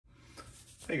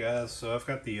Hey guys, so I've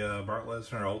got the Brock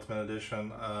Lesnar Ultimate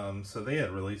Edition. So they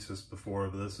had released this before,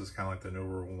 but this is kind of like the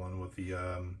newer one with the,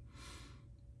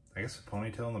 I guess the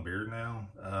ponytail and the beard now.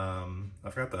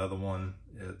 I've got the other one.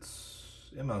 It's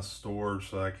in my storage,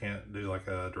 so I can't do like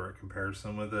a direct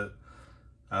comparison with it.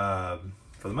 For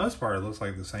the most part, it looks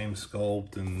like the same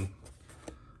sculpt and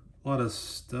a lot of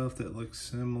stuff that looks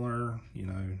similar, you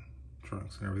know,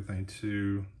 trunks and everything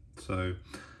too. So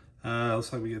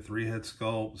looks like we get 3 head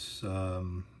sculpts,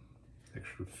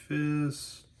 extra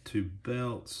fists, 2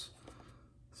 belts.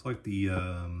 It's like the,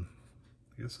 I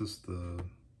guess it's the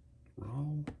Raw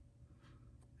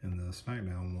and the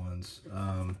SmackDown ones.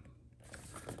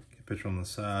 Get a picture on the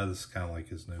side. This is kind of like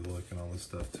his new look and all this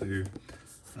stuff too.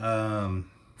 And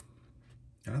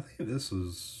I think this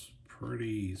is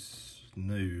pretty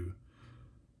new.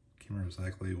 Can't remember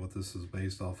exactly what this is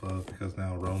based off of because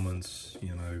now Roman's,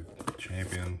 you know,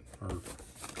 champion, or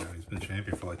you know, he's been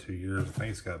champion for like 2 years. I think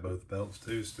he's got both belts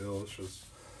too still. It's just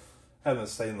haven't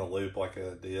stayed in the loop like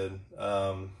I did.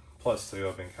 Plus too,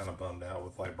 I've been kind of bummed out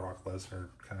with like Brock Lesnar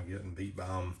kind of getting beat by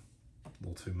him a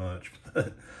little too much.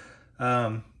 But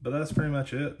that's pretty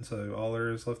much it. So all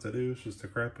there is left to do is just to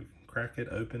crack it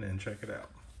open and check it out.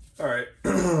 All right,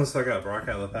 so I got Brock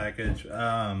out of the package.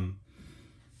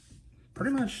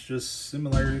 Pretty much just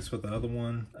similarities with the other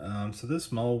one. So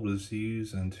this mold was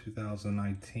used in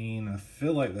 2019. I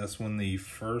feel like that's when the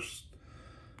first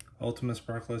Ultimate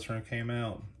Brock Lesnar came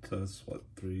out. So it's what,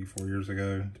 3-4 years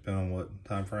ago, depending on what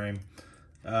time frame.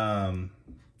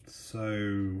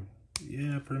 So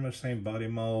yeah, pretty much same body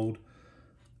mold.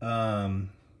 You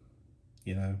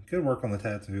know, good work on the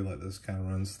tattoo. Like this kind of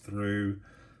runs through.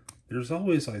 There's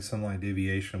always like some like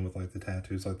deviation with like the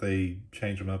tattoos. Like they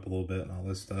change them up a little bit and all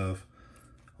this stuff.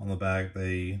 On the back,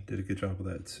 they did a good job with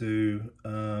that too. The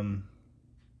only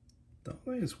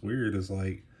thing that's weird is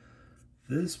like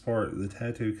this part, the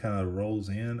tattoo kind of rolls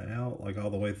in, out, like all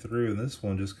the way through, and this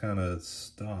one just kind of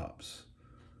stops.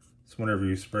 So whenever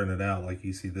you spread it out, like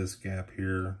you see this gap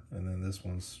here, and then this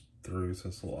one's through, so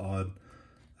it's a little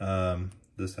odd.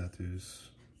 This tattoo's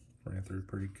ran through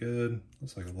pretty good.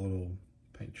 Looks like a little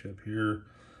paint chip here.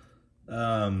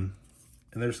 And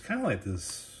there's kind of like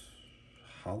this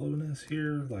hollowness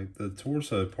here, like the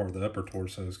torso part, the upper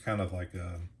torso is kind of like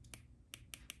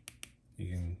you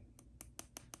can,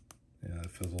 yeah,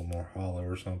 it feels a little more hollow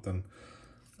or something,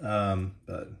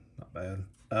 but not bad.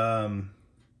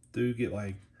 Do get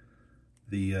like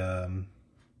the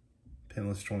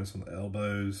pinless joints on the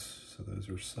elbows, so those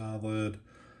are solid.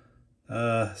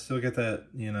 Still get that,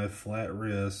 you know, flat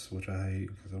wrist, which I hate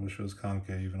because I wish it was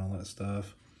concave and all that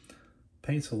stuff.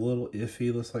 Paint's a little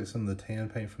iffy. Looks like some of the tan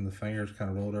paint from the fingers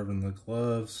kind of rolled over in the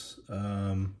gloves.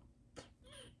 So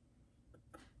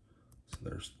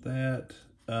there's that.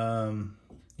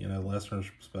 You know,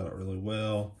 Lesnar's spelled out really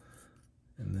well.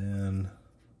 And then,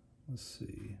 let's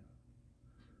see.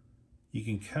 You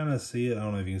can kind of see it. I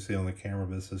don't know if you can see it on the camera,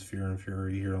 but it says Fear and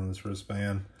Fury here on this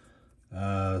wristband.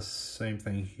 Same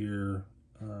thing here.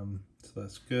 So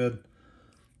that's good.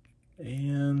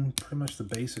 And pretty much the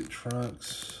basic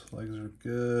trunks. Legs are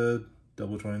good.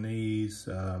 Double joint knees.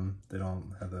 They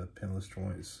don't have the pinless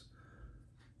joints.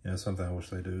 You know, something I wish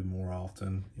they do more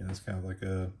often. You know, it's kind of like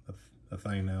a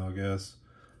thing now, I guess.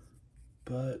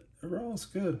 But overall, it's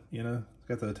good. You know, it's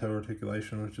got the toe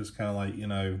articulation, which is kind of like, you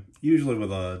know, usually with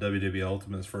WWE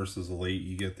Ultimates versus Elite,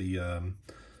 you get the,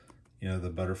 you know, the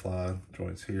butterfly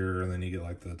joints here, and then you get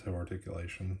like the toe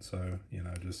articulation. So, you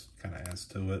know, just kind of adds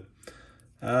to it.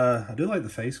 I do like the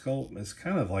face sculpt. It's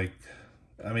kind of like,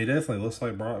 I mean, it definitely looks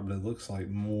like Brock, but it looks like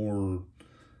more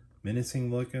menacing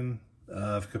looking.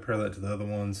 If you compare that to the other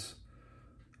ones,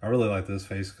 I really like this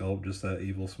face sculpt, just that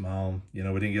evil smile. You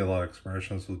know, we didn't get a lot of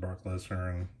expressions with Brock Lesnar,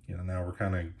 and, you know, now we're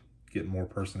kind of getting more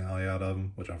personality out of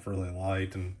him, which I've really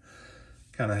liked, and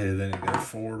kind of hated they didn't go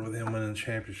forward with him winning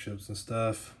championships and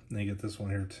stuff. And then you get this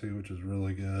one here too, which is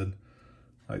really good.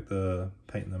 Like the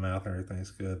paint in the mouth and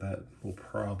everything's good. That will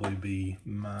probably be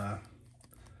my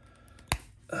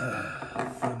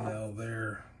thumbnail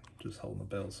there. Just holding the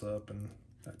belts up and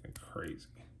acting crazy.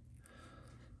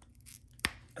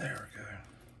 There we go.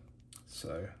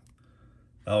 So,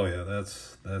 oh yeah,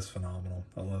 that's phenomenal.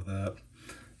 I love that.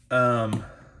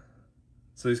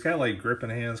 So he's got like gripping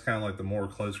hands, kind of like the more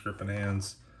close gripping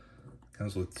hands.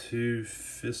 Comes with 2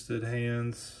 fisted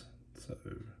hands. So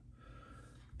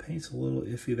paint's a little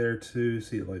iffy there too.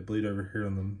 See it like bleed over here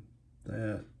on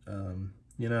that.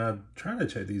 You know, I'm trying to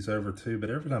check these over too,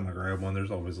 but every time I grab one, there's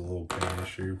always a little paint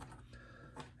issue.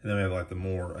 And then we have like the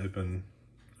more open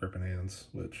gripping hands,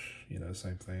 which, you know,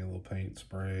 same thing, a little paint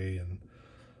spray,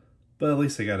 but at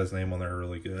least they got his name on there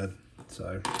really good.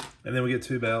 So, and then we get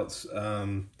 2 belts.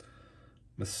 I'm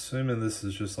assuming this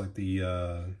is just like the,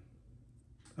 I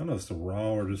don't know if it's the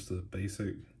Raw or just the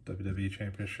basic WWE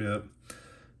Championship.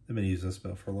 They've been using this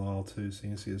belt for a while too, so you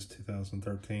can see it's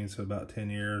 2013, so about 10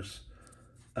 years.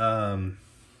 And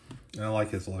I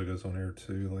like his logos on here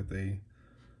too, like they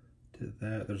did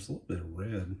that. There's a little bit of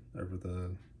red over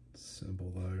the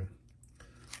symbol though.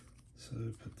 So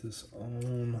put this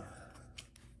on.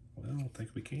 Well, I don't think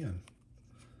we can.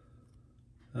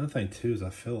 Another thing too is I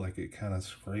feel like it kind of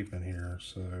scraping here,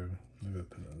 so maybe I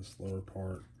put it in this lower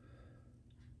part.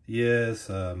 Yes,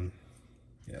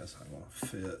 yes, I'm gonna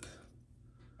fit.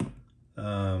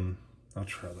 I'll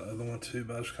try the other one too,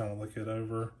 but I just kind of look it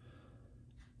over.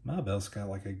 My belt's got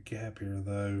like a gap here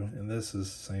though, and this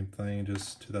is the same thing,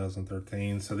 just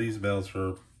 2013. So these belts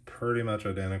are pretty much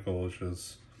identical. It's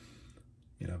just,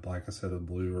 you know, black instead of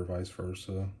blue or vice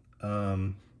versa.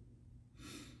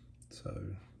 So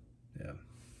yeah,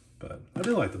 but I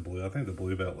do like the blue. I think the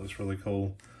blue belt looks really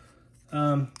cool.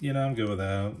 You know, I'm good with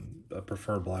that. I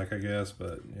prefer black, I guess,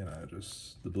 but you know,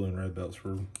 just the blue and red belts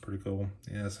were pretty cool.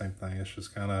 Yeah, same thing. It's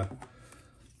just kind of a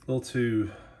little too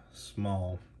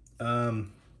small.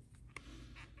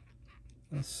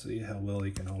 Let's see how well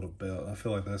he can hold a belt. I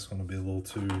feel like that's going to be a little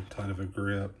too tight of a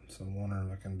grip, so I'm wondering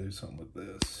if I can do something with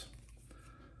this.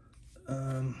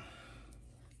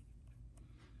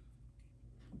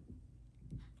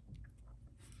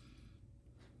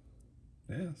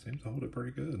 Yeah, seems to hold it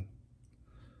pretty good.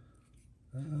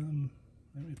 Let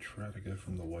me try to go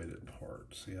from the weighted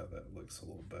part, see how that looks a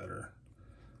little better.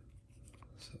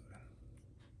 So,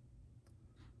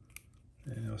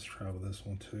 yeah, let's try with this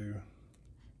one too.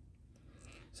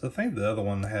 So I think the other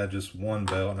one had just one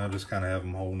belt, and I just kind of have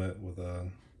him holding it with a,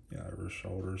 you know, over his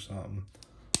shoulder or something.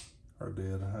 Or I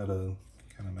did. I had to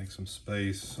kind of make some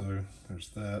space, so there's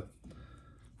that.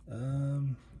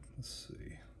 Let's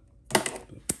see.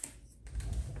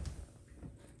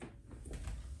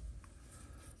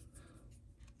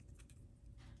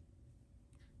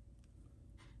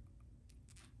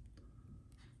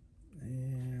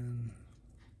 And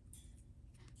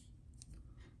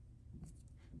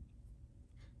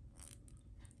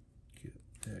get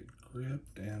that grip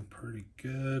down pretty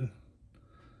good.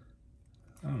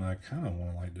 I don't know, I kind of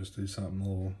want to like just do something a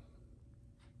little,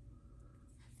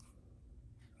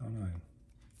 I don't know.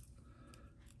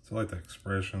 So I like the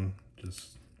expression,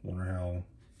 just wonder how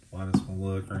light it's going to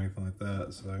look or anything like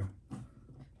that. So,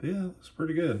 but yeah, it looks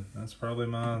pretty good. That's probably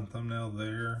my thumbnail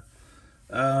there.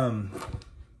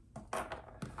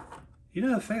 You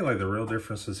know, I think like the real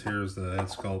differences here is the head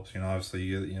sculpts. You know, obviously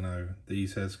you get, you know,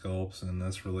 these head sculpts, and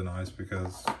that's really nice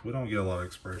because we don't get a lot of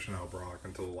expression out of Brock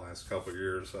until the last couple of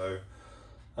years. So,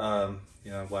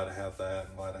 you know, I'm glad to have that.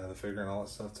 I'm glad to have the figure and all that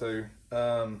stuff too.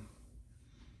 But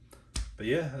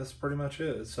yeah, that's pretty much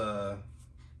it. It's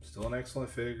still an excellent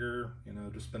figure. You know,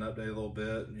 just been updated a little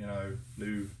bit. You know,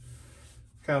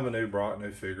 kind of a new Brock,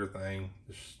 new figure thing.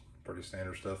 Just pretty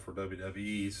standard stuff for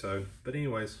WWE. So, but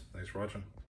anyways, thanks for watching.